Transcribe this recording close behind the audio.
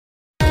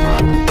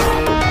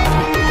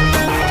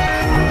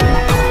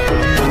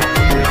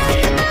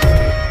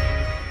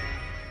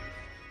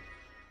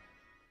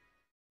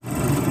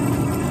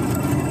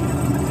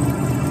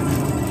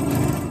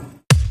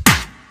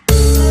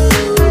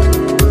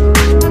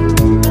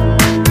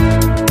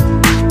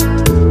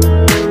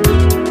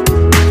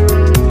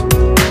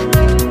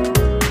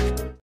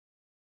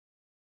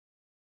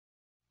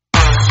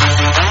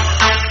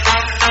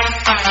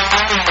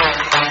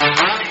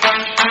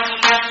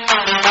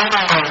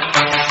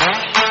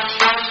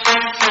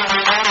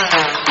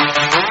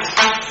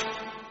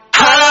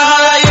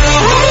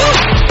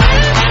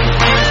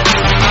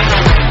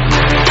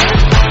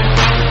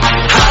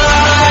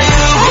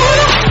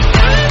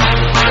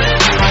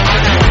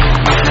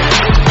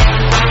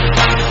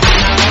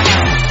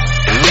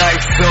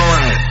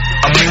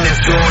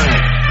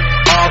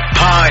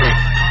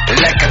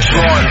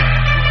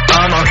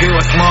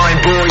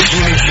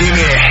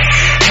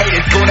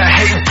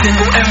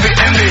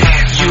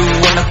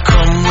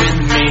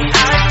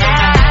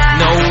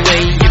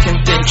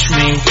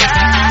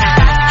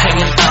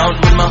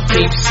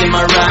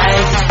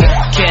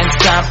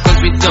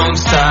don't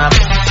stop.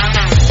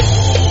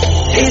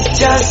 It's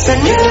just a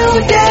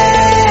new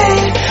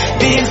day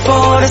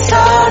before the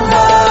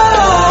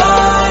sunrise.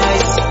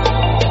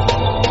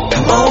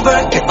 Come over,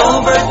 get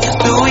over, just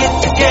do it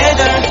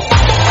together.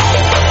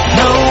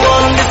 No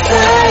one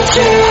besides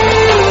you.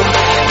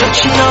 Don't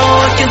you know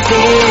I can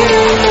see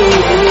you?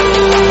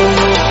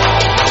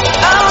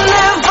 I'll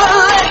never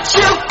let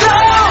you go.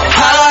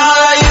 Holla,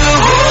 holla, you.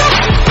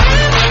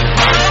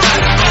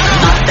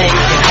 Nothing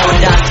can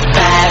hold us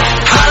back.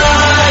 Holla,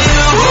 holla,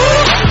 you.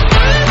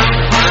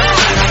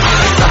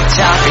 Such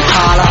a big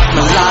part of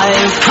my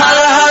life.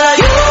 Holla, holla,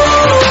 you.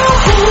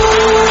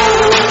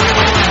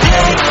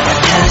 Pay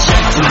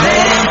attention to me.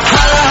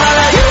 Holla,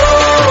 holla, you.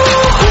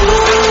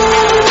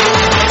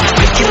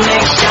 We can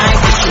make shine,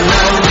 'cause you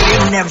know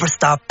we'll never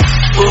stop.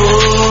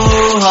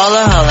 Ooh,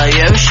 holla, holla,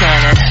 you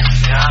shining.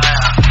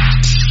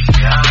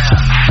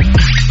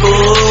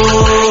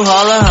 Ooh,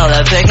 holla, holla,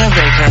 they can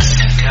break us.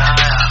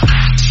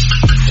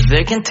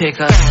 They can take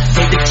us.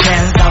 Take the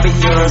chance, I'll be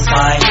yours,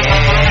 my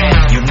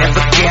yeah. You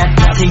never get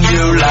nothing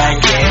you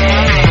like,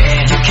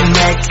 yeah. You can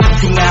make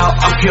something out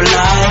of your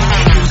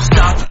life. You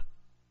stop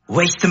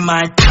wasting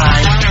my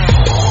time.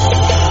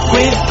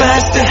 We've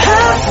passed the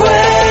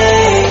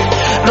halfway,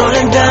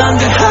 rolling down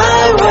the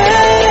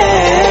highway.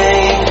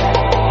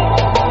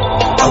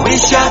 I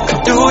wish I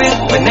could do it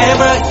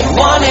whenever you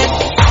want it.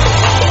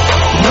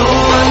 No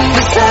one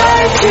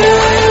beside you.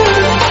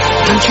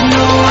 Don't you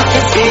know I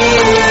can see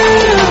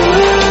you?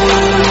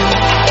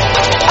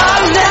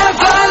 I'll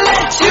never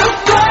let you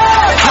go.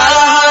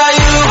 Holla, holla,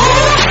 you.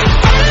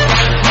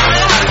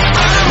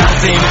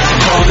 Nothing can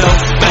hold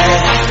us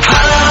back.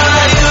 Holla,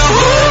 holla, you.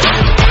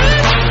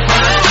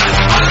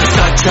 It's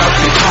such a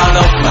big part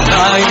of my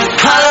life.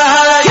 Holla,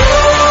 holla, you.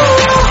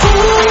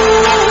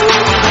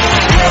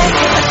 Pay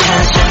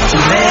attention to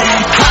me.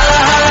 Holla,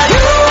 holla,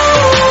 you.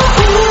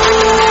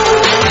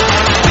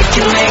 We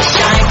can make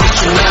shine, 'cause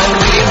you know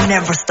we'll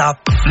never stop.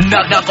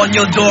 Knock, knock on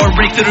your door,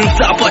 break through the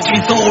top, watch me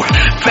soar.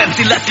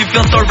 Fancy lets you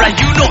feel so right,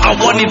 you know I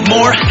want it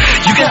more.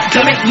 You can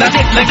tell me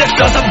nothing like that,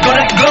 'cause I'm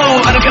gonna go.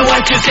 I don't care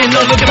what you say, no,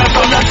 look at my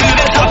phone, now to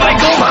the top I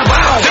go. Wow,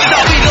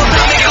 wow.